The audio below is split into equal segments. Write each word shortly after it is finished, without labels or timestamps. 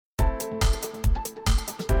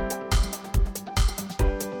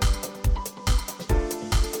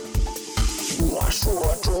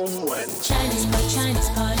说中文。Chinese pot, Chinese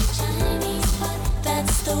pot, Chinese pot.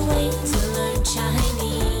 That's the way to learn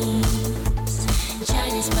Chinese.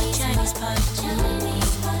 Chinese pot, Chinese pot,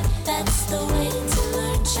 Chinese pot. That's the way to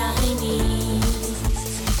learn Chinese.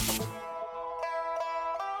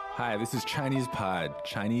 Hi, this is Chinese Pod,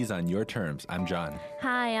 Chinese on your terms. I'm John.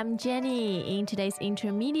 Hi, I'm Jenny. In today's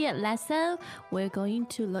intermediate lesson, we're going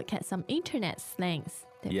to look at some internet slangs.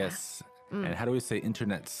 对吧？ Yes. And how do we say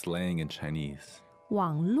internet slang in Chinese?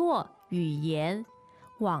 网络语言，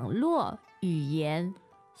网络语言。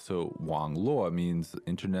 So 网络 means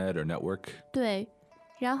internet or network. 对，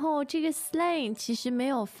然后这个 slang 其实没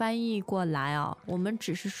有翻译过来哦，我们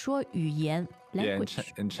只是说语言 Yeah, language。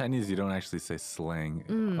 in Chinese you don't actually say slang.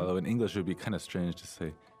 Although in English it would be kind of strange to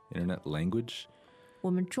say internet language. 我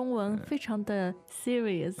们中文非常的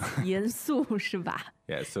serious 严肃是吧？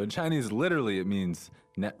 Yeah, so in Chinese literally it means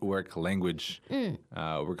network language.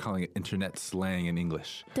 We're calling it internet slang in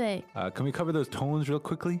English. 对， Can we cover those tones real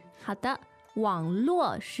quickly? 好的。网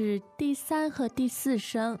络是第3和第4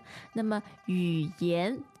声，那么语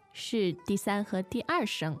言是第3和第2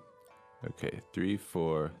声。 Okay, 3,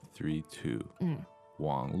 4, 3, 2.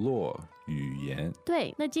 网络语言。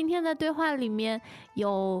对，那今天的对话里面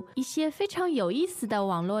有一些非常有意思的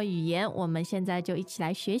网络语言，我们现在就一起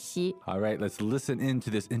来学习。 All right, let's listen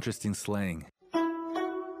into this interesting slang.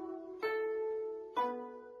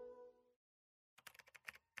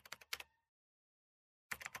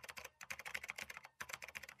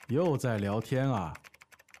 又在聊天啊？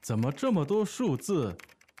怎么这么多数字，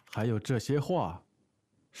还有这些话？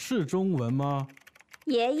是中文吗？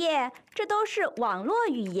爷爷，这都是网络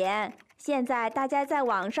语言，现在大家在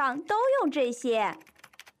网上都用这些。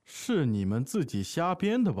是你们自己瞎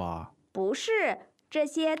编的吧？不是，这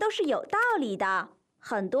些都是有道理的，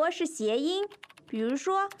很多是谐音，比如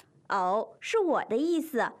说“偶”是我的意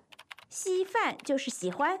思，“稀饭”就是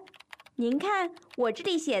喜欢。您看，我这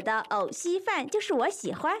里写的“偶稀饭”就是我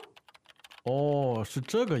喜欢。哦，是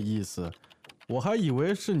这个意思，我还以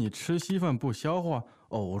为是你吃稀饭不消化，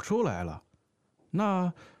呕出来了。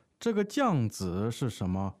那这个酱子是什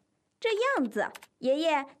么？这样子，爷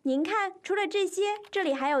爷，您看，除了这些，这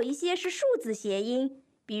里还有一些是数字谐音，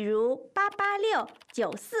比如886、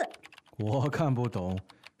94。我看不懂，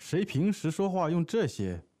谁平时说话用这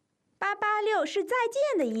些886是再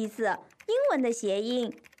见的意思，英文的谐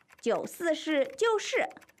音。94是就是。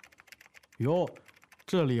哟，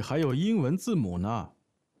这里还有英文字母呢。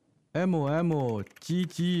MM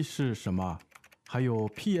是什么？还有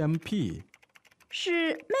PMP。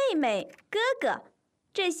是妹妹、哥哥，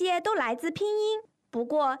这些都来自拼音，不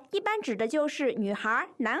过一般指的就是女孩、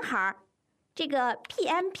男孩。这个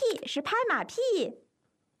PMP 是拍马屁。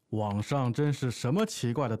网上真是什么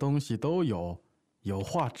奇怪的东西都有，有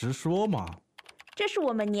话直说嘛。这是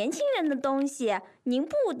我们年轻人的东西，您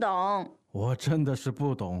不懂。我真的是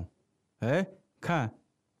不懂。哎，看，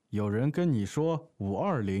有人跟你说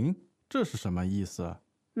520，这是什么意思？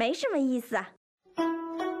没什么意思啊。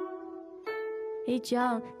诶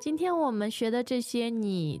John， 今天我们学的这些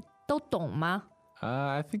你都懂吗？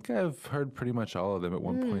 I think I've heard pretty much all of them at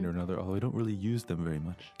one point or another, although I don't really use them very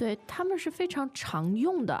much. 对，他们是非常常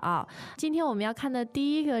用的啊。今天我们要看的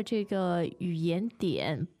第一个这个语言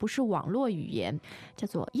点不是网络语言，叫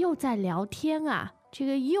做又在聊天啊。这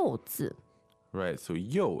个又字 Right, so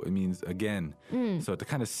yo, it means again. So to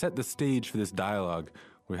kind of set the stage for this dialogue,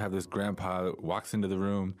 we have this grandpa that walks into the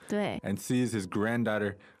room 对 and sees his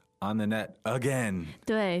granddaughter on the net again.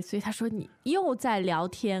 对，所以他说你又在聊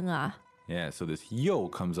天啊。 Yeah, so this yo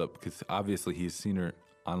comes up because obviously he's seen her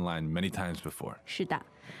online many times before. 是的，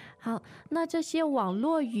好，那这些网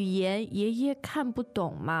络语言爷爷看不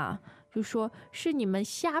懂嘛，就说是你们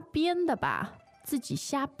瞎编的吧，自己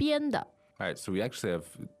瞎编的。 All right, so we actually have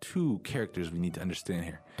two characters we need to understand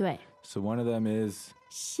here. 对， So one of them is,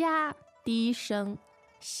 瞎第一声，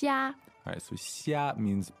瞎， all right, so xia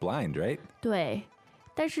means blind, right? 对，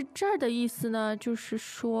但是这儿的意思呢，就是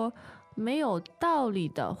说没有道理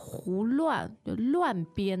的胡乱，就乱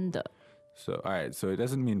编的。 So, all right, so it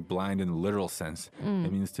doesn't mean blind in the literal sense.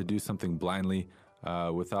 It means to do something blindly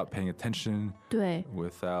without paying attention, 对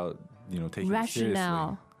without, taking it seriously.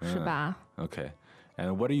 ，rational 是吧？ Okay.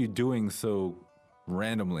 And what are you doing so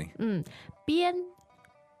randomly? 编，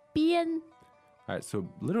编， All right, so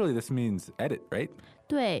literally this means edit, right?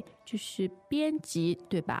 对，就是编辑，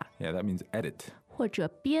对吧？ Yeah, that means edit. 或者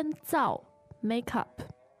编造 ，make up，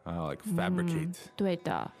 Like fabricate. 对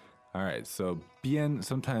的， All right, so bien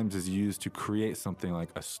sometimes is used to create something like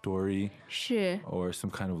a story 是， or some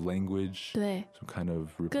kind of language, 对， some kind of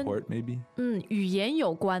report maybe, 语言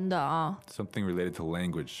有关的啊。 something related to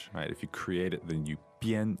language, right? If you create it, then you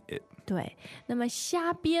bien it. 对，那么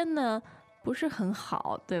瞎编呢不是很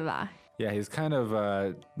好，对吧？ Yeah, he's kind of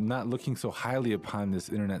not looking so highly upon this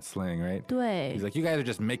internet slang, right? 对 He's like, you guys are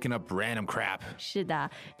just making up random crap. 是的，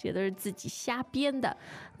这都是自己瞎编的。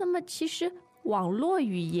那么其实网络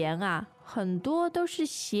语言啊，很多都是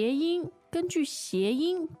谐音，根据谐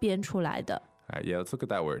音编出来的。All right, yeah, let's look at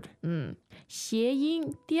that word. 谐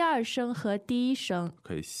音第二声和第一声，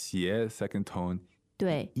 Okay, 斜 second tone,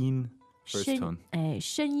 对， in first tone.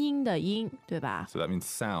 声音的音，对吧？ So that means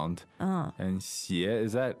sound. 嗯， And 斜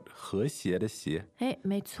is that 和谐的谐?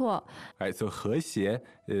 没错， All right, so 和谐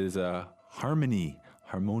is harmony,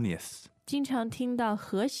 harmonious. 经常听到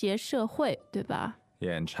和谐社会，对吧？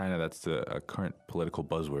 Yeah, in China, that's a current political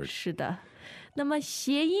buzzword. 是的。那么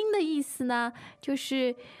谐音的意思呢，就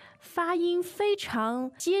是发音非常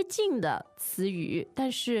接近的词语，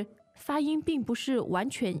但是发音并不是完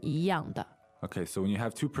全一样的。 Okay, so when you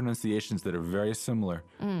have two pronunciations that are very similar,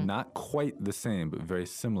 not quite the same, but very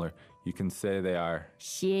similar, you can say they are,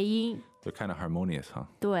 谐音， they're kind of harmonious, huh?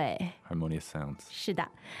 对， Harmonious sounds. 是的。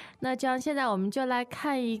那这样现在我们就来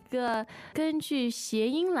看一个根据谐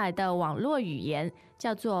音来的网络语言，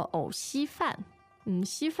叫做藕稀饭。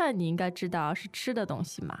稀饭你应该知道是吃的东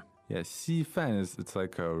西嘛？ Yeah, 稀饭 is it's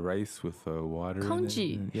like a rice with water in it.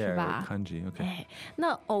 Congee, Yeah, 是吧？ congee, okay. 哎，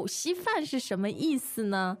那藕稀饭是什么意思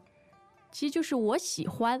呢？其实就是我喜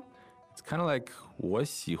欢。 It's kind of like 我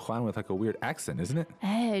喜欢 with like a weird accent, isn't it?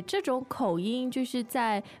 哎，这种口音就是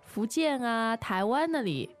在福建啊、台湾那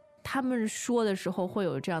里，他们说的时候会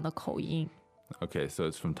有这样的口音。 Okay, so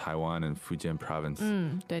it's from Taiwan and Fujian province.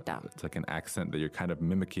 对的。 It's like an accent that you're kind of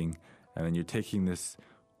mimicking, and then you're taking this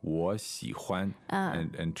我喜欢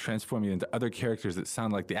and transforming it into other characters that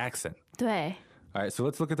sound like the accent. 对， All right, so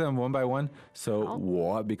let's look at them one by one. So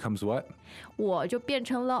我 becomes what? 我就变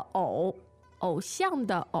成了偶，偶像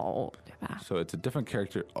的偶，对吧？ So it's a different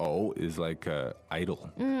character. 偶 is like idol.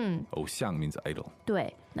 偶像 means idol.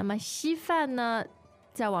 对。那么稀饭呢，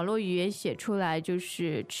在网络语言写出来就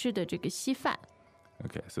是吃的这个稀饭。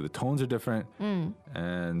 Okay, so the tones are different.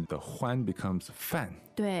 And the 欢 becomes 饭.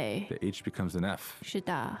 对， The H becomes an F. 是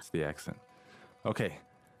的， It's the accent. Okay,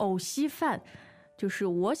 藕稀饭就是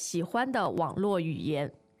我喜欢的网络语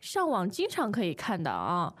言，上网经常可以看到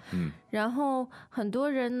啊。然后很多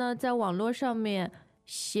人呢在网络上面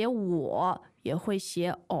写我也会写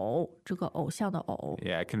偶，这个偶像的偶。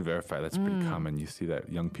 yeah, I can verify that's pretty common. You see that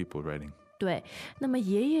young people writing. 对，那么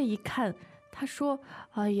爷爷一看，他说：“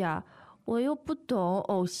哎呀，我又不懂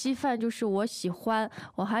藕稀饭就是我喜欢，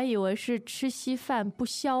我还以为是吃稀饭不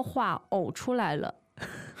消化呕出来了。”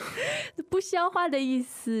不消化的意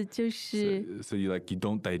思就是， So you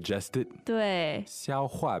don't digest it. 对消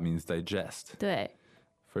化 means digest. 对，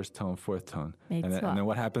 First tone, fourth tone. 没 And 错。 then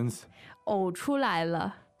what happens? 呕出来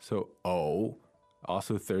了。 So O,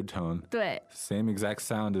 also third tone. 对， Same exact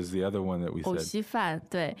sound as the other one that we 藕 said. 稀饭，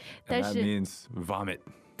对， And 但 that 是 means vomit.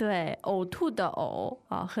 对呕吐的呕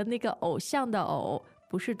啊，和那个偶像的偶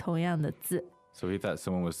不是同样的字。 So he thought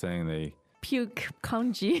someone was saying they... Puke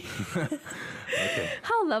kanji， Okay.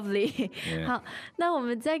 How lovely！ Yeah. 好，那我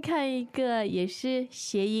们再看一个，也是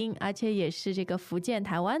谐音，而且也是这个福建、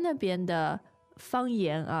台湾那边的方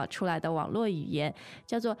言啊出来的网络语言，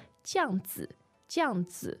叫做酱子。酱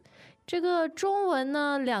子，这个中文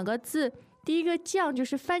呢两个字，第一个酱就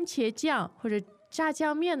是番茄酱或者炸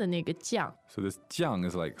酱面的那个酱， So this 酱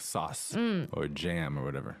is like sauce or jam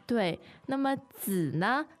or whatever. 对。那么紫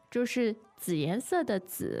呢，就是紫颜色的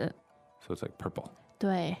紫， So it's like purple.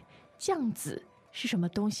 对。酱子是什么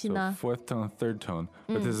东西 So 呢？ fourth tone, third tone.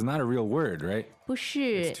 But this is not a real word, right? 不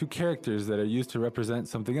是 It's，two characters that are used to represent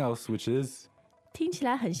something else, which is... 听起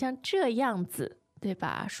来很像这样子，对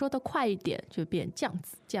吧？说得快一点就变酱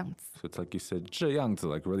子，酱子。 So it's like you said 这样子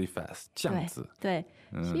like really fast. 酱子。对，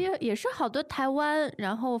其实也是好多台湾，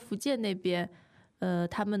然后福建那边，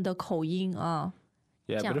他们的口音啊。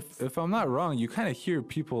 Yeah, but 酱 if I'm not wrong, you kind of hear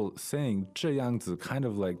people saying 这样子 kind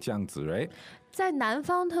of like 这样子, right? 在南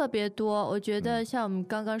方特别多，我觉得像我们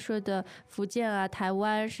刚刚说的福建啊、台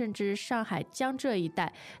湾，甚至上海、江浙一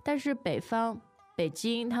带，但是北方、北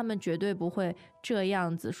京他们绝对不会这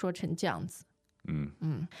样子说成这样子。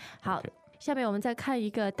好， Okay. 下面我们再看一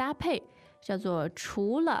个搭配，叫做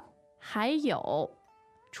除了还有，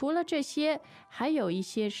除了这些，还有一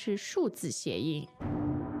些是数字谐音。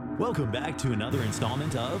 Welcome back to another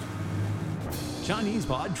installment of Chinese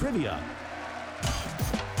Pod Trivia.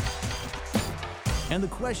 And the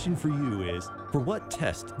question for you is, for what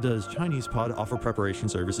test does Chinese Pod offer preparation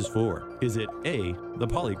services for? Is it A, the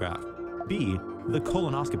polygraph, B, the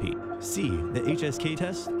colonoscopy, C, the HSK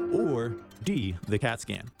test, or D, the CAT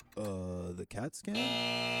scan? The CAT scan?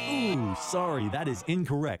 Ooh, sorry, that is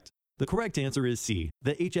incorrect. The correct answer is C,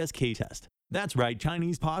 the HSK test. That's right,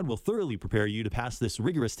 Chinese Pod will thoroughly prepare you to pass this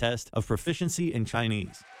rigorous test of proficiency in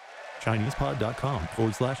Chinese.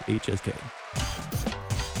 ChinesePod.com/HSK.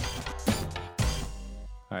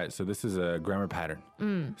 All right, so this is a grammar pattern.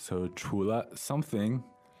 So 除了 something,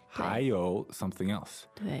 还有 something else.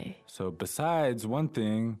 对， So besides one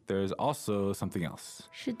thing, there's also something else.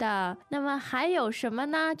 是的。那么还有什么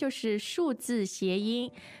呢？就是数字谐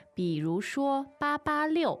音，比如说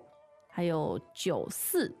886，还有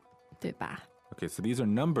94，对吧？ Okay, so these are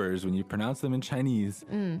numbers. When you pronounce them in Chinese,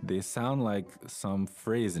 they sound like some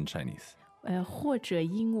phrase in Chinese. 或者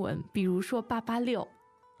英文，比如说886。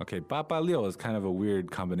 Okay, 886 is kind of a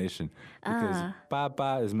weird combination because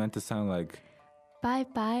 8is meant to sound like 拜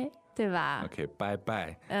拜，对吧？ okay, bye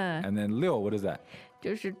bye. 嗯， And then 6, what is that?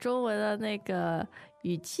 就是中文的那个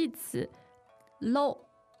语气词 “lo”，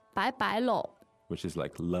 拜拜喽。 Which is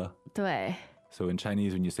like le. 对， So in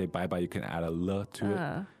Chinese, when you say bye bye, you can add a le to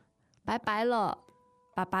it. 拜拜了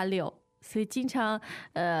，886。所以经常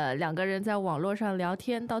两个人在网络上聊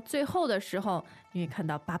天，到最后的时候，你会看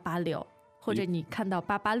到886，或者你看到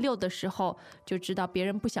886的时候，就知道别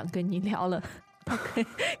人不想跟你聊了，他可以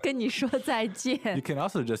跟你说再 You 见。 can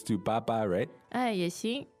also just do bye bye, right? 哎，也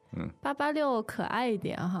行。886可爱一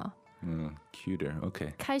点哈， Cuter.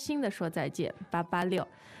 Okay. 开心的说再见，886。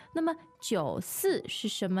那么94是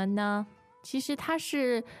什么呢？其实它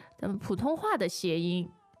是普通话的谐音，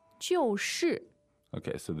就是。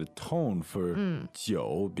 Okay, so the tone for 9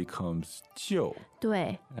 becomes 9.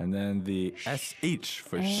 对， And then the sh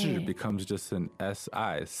for 是 哎。 becomes just an si,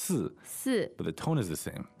 4. 4， But the tone is the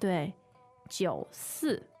same. 对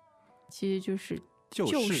，94，其实就是就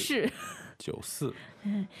是94.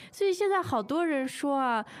 所以现在好多人说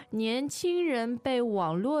啊，年轻人被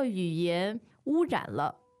网络语言污染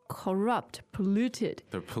了 ，corrupt, polluted。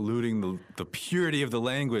 They're polluting the purity of the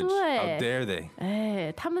language. 对。 How dare they?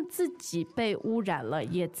 哎，他们自己被污染了，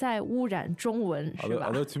也在污染中文，是 Although,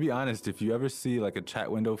 吧？ although to be honest, if you ever see like a chat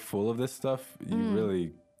window full of this stuff, you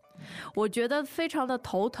really 我觉得非常的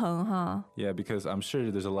头疼哈。 yeah, because I'm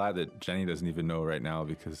sure there's a lot that Jenny doesn't even know right now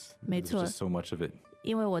because 没 there's 错。 just so much of it.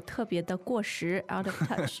 因为我特别的过时 ，out of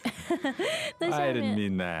touch 。那下 I didn't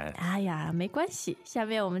面， mean that. 哎呀，没关系。下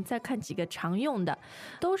面我们再看几个常用的，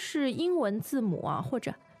都是英文字母啊，或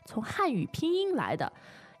者从汉语拼音来的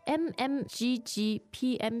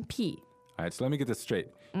 ，MMGGPMP。 All right, so let me get this straight.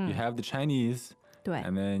 You have the Chinese, 对，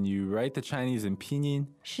 and then you write the Chinese in pinyin,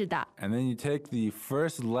 是的， and then you take the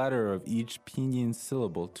first letter of each pinyin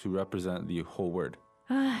syllable to represent the whole word.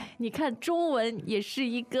 哎，你看中文也是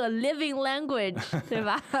一个 living language， 对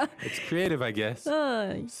吧？ It's creative, I guess.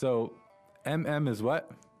 嗯， So, MM is what?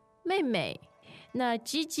 妹妹。那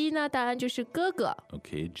GG 呢？当然就是哥哥。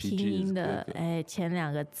 Okay, 拼 GG is 音的 good. 哎前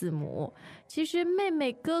两个字母，其实妹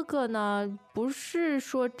妹哥哥呢，不是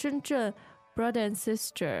说真正 brother and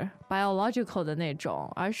sister biological 的那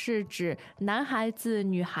种，而是指男孩子、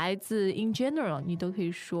女孩子 in general， 你都可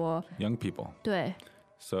以说 Young people. 对，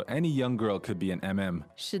 So any young girl could be an MM,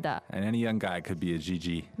 是的， and any young guy could be a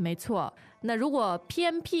GG. 没错。那如果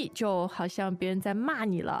PMP 就好像别人在骂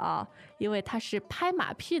你了啊，因为它是拍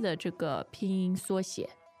马屁的这个拼音缩写。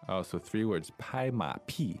 Oh, so 3 words. 拍马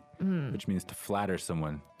屁, which means to flatter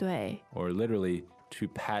someone, 对 or literally to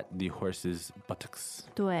pat the horse's buttocks.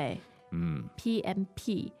 对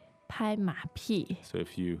，PMP 拍马屁， So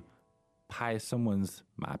if you 拍 someone's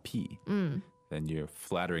马屁, then you're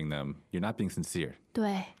flattering them. You're not being sincere.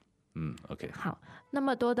 对。 Okay. 好，那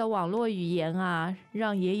么多的网络语言啊，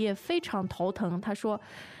让爷爷非常头疼。他说：“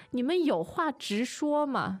你们有话直说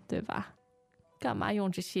嘛，对吧？干嘛用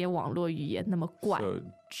这些网络语言那么怪？” So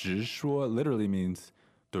直说 literally means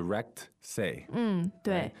direct say.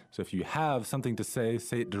 对， So if you have something to say,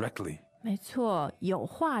 say it directly. 没错，有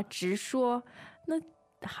话直说。那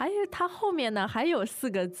还有它后面呢，还有4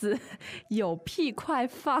个字，有屁快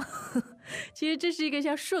放。其实这是一个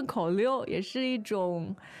像顺口溜，也是一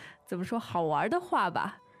种怎么说好玩的话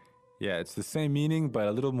吧？ Yeah, it's the same meaning, but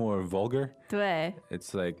a little more vulgar. 对，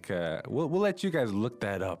 It's like, we'll let you guys look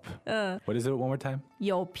that up. What is it one more time?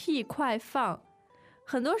 有屁快放。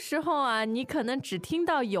很多时候啊，你可能只听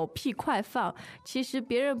到有屁快放，其实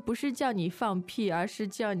别人不是叫你放屁，而是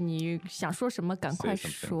叫你想说什么赶快 Say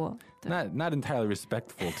something. 说。 Not entirely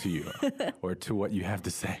respectful to you or to what you have to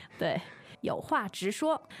say. 对，有话直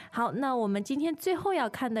说。好，那我们今天最后要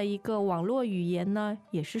看的一个网络语言呢，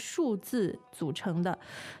也是数字组成的。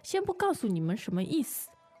先不告诉你们什么意思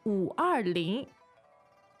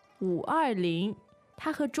，520，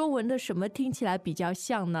它和中文的什么听起来比较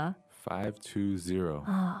像呢？ 520.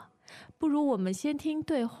 啊，不如我们先听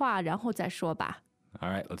对话，然后再说吧。 All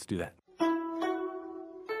right, let's do that.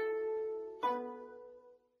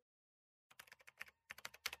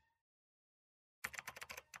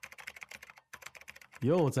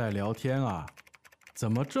 又在聊天啊？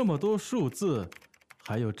怎么这么多数字，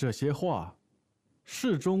还有这些话？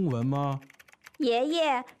是中文吗？爷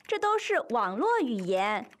爷，这都是网络语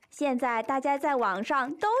言，现在大家在网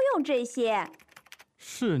上都用这些。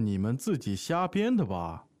是你们自己瞎编的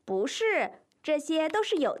吧？不是，这些都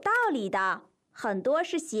是有道理的，很多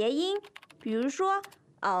是谐音，比如说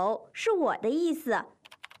“偶”是我的意思，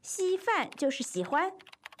稀饭就是喜欢。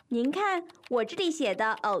您看，我这里写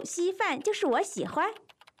的“偶稀饭”就是我喜欢。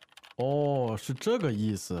哦，是这个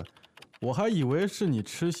意思，我还以为是你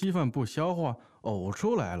吃稀饭不消化，呕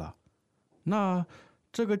出来了。那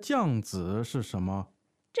这个酱子是什么？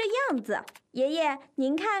这样子，爷爷，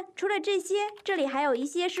您看，除了这些，这里还有一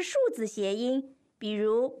些是数字谐音，比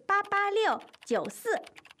如886、94。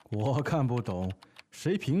我看不懂，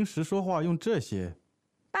谁平时说话用这些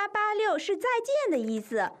886是再见的意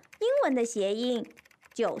思，英文的谐音。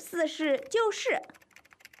94是就是。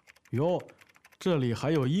哟，这里还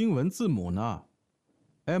有英文字母呢。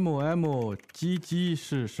MM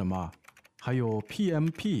是什么？还有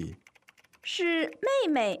PMP 是妹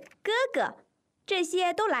妹、哥哥，这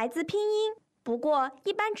些都来自拼音，不过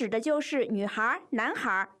一般指的就是女孩、男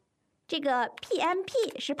孩。这个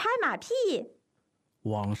PMP 是拍马屁。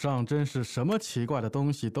网上真是什么奇怪的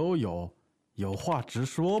东西都有，有话直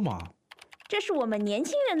说嘛。这是我们年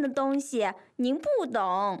轻人的东西，您不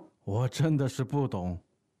懂。我真的是不懂。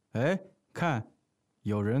哎，看，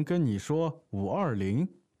有人跟你说520，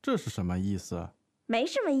这是什么意思？没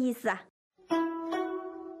什么意思啊。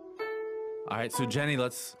All right, so Jenny,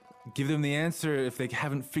 let's give them the answer if they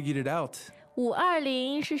haven't figured it out.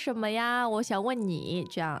 520是什么呀？我想问你，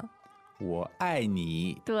这样。我爱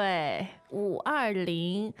你。对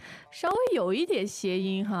，520稍微有一点谐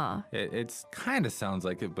音哈。It's kind of sounds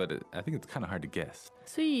like it, but I think it's kind of hard to guess.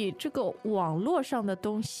 所以这个网络上的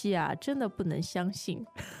东西啊，真的不能相信。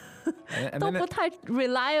都不太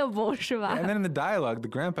reliable 是吧 And then in the dialogue, the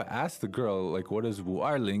grandpa asks the girl, like, what does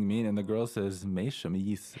 520 mean? And the girl says, 没什么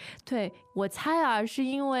意思。对，我猜啊，是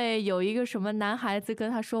因为有一个什么男孩子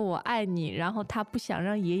跟他说我爱你，然后他不想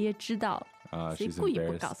让爷爷知道，所以故意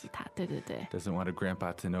不告诉他。对对对。Doesn't want her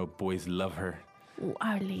grandpa to know boys love her.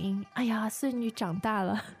 520，哎呀，孙女长大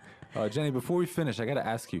了。Jenny, before we finish, I got to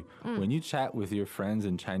ask you, when you chat with your friends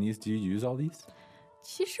in Chinese, do you use all these?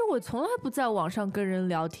 其实我从来不在网上跟人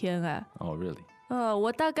聊天哎。Oh, really?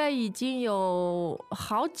 我大概已经有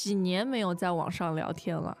好几年没有在网上聊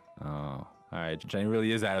天了。Oh, all right. Jenny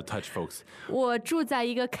really is out of touch, folks. 我住在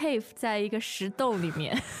一个 cave， 在一个石洞里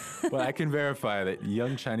面。But I can verify that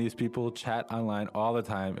young Chinese people chat online all the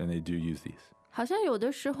time, and they do use these. 好像有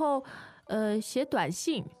的时候，写短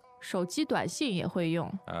信，手机短信也会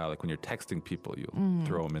用。Like when you're texting people, you'll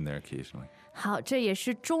throw them in there occasionally. 好，这也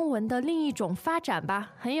是中文的另一种发展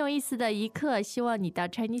吧，很有意思的一课。希望你到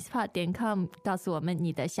ChinesePod.com 告诉我们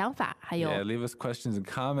你的想法，还有 Yeah, leave us questions and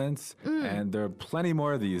comments, and there are plenty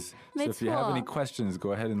more of these. So if you have any questions,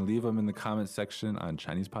 go ahead and leave them in the comment section on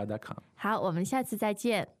ChinesePod.com. 好，我们下次再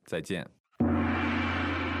见。再见。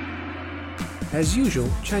As usual,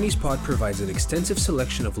 ChinesePod provides an extensive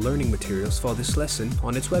selection of learning materials for this lesson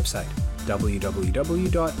on its website,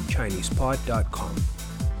 www.chinesepod.com.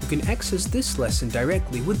 You can access this lesson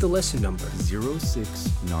directly with the lesson number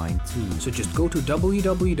 0692. So just go to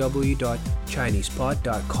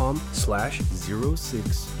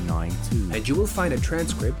www.chinesepod.com/0692 and you will find a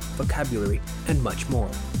transcript, vocabulary, and much more.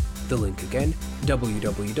 The link again,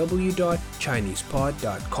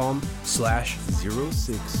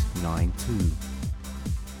 www.chinesepod.com/0692.